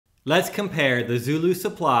Let's compare the Zulu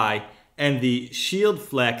Supply and the Shield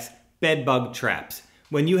Flex bed bug traps.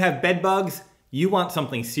 When you have bed bugs, you want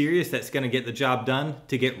something serious that's going to get the job done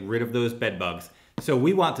to get rid of those bed bugs. So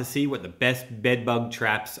we want to see what the best bed bug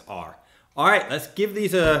traps are. All right, let's give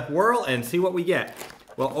these a whirl and see what we get.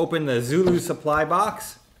 We'll open the Zulu Supply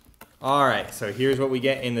box. All right, so here's what we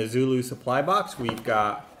get in the Zulu Supply box. We've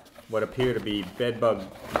got what appear to be bed bug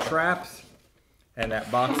traps, and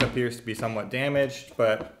that box appears to be somewhat damaged,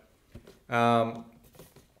 but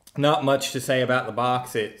not much to say about the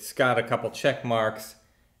box. It's got a couple check marks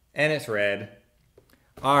and it's red.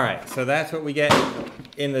 All right, so that's what we get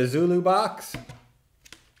in the Zulu box.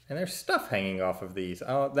 And there's stuff hanging off of these.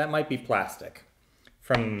 Oh, that might be plastic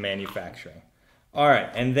from manufacturing. All right,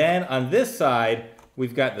 and then on this side,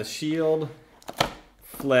 we've got the Shield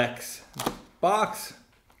Flex box.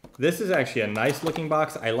 This is actually a nice looking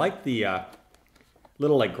box. I like the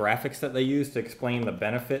little graphics that they use to explain the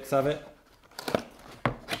benefits of it.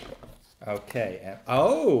 Okay, and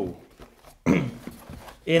oh,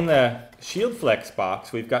 in the Shield Flex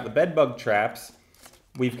box, we've got the bed bug traps,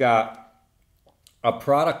 we've got a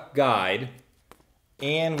product guide,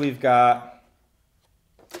 and we've got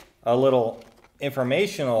a little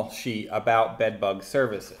informational sheet about bed bug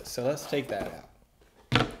services. So let's take that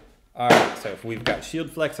out. All right, so if we've got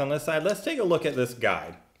Shield Flex on this side, let's take a look at this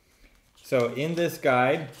guide. So in this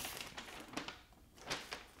guide,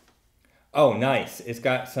 oh, nice. It's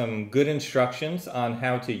got some good instructions on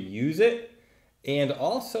how to use it and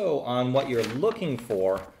also on what you're looking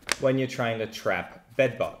for when you're trying to trap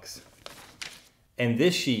bed bugs. And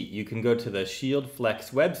this sheet, you can go to the Shield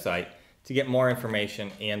Flex website to get more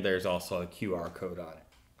information, and there's also a QR code on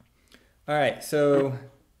it. All right, so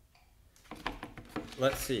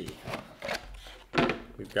let's see.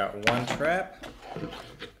 We've got one trap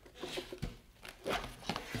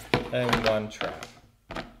and one trap.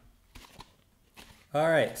 All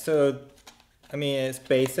right, so, I mean, it's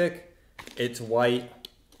basic, it's white.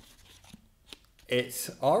 It's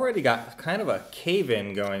already got kind of a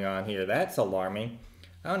cave-in going on here. That's alarming.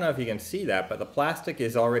 I don't know if you can see that, but the plastic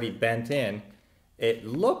is already bent in. It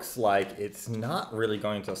looks like it's not really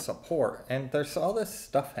going to support, and there's all this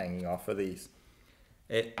stuff hanging off of these.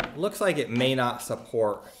 It looks like it may not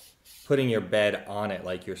support putting your bed on it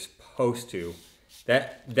like you're supposed to.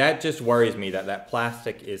 That just worries me that that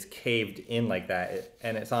plastic is caved in like that.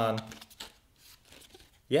 And it's on,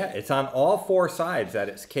 yeah, it's on all four sides that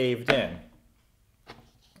it's caved in.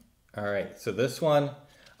 All right, so this one,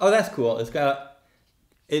 oh, that's cool.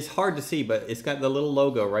 It's hard to see, but it's got the little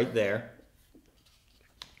logo right there.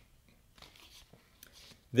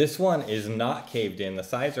 This one is not caved in. The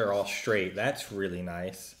sides are all straight. That's really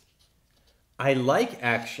nice. I like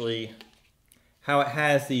actually how it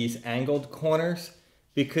has these angled corners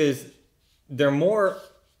because they're more,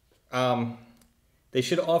 they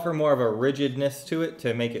should offer more of a rigidness to it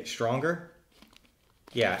to make it stronger.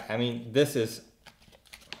 Yeah, I mean, this is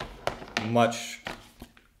much,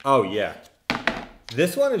 oh yeah.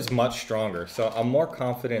 This one is much stronger, so I'm more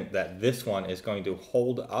confident that this one is going to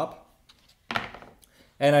hold up.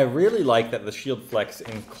 And I really like that the Shield Flex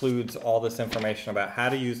includes all this information about how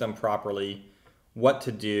to use them properly, what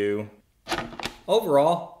to do.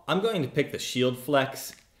 Overall, I'm going to pick the Shield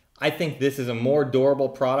Flex. I think this is a more durable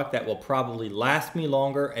product that will probably last me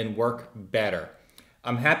longer and work better.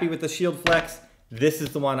 I'm happy with the Shield Flex. This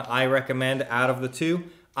is the one I recommend out of the two.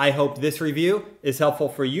 I hope this review is helpful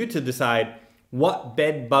for you to decide what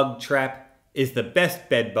bed bug trap is the best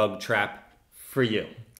bed bug trap for you.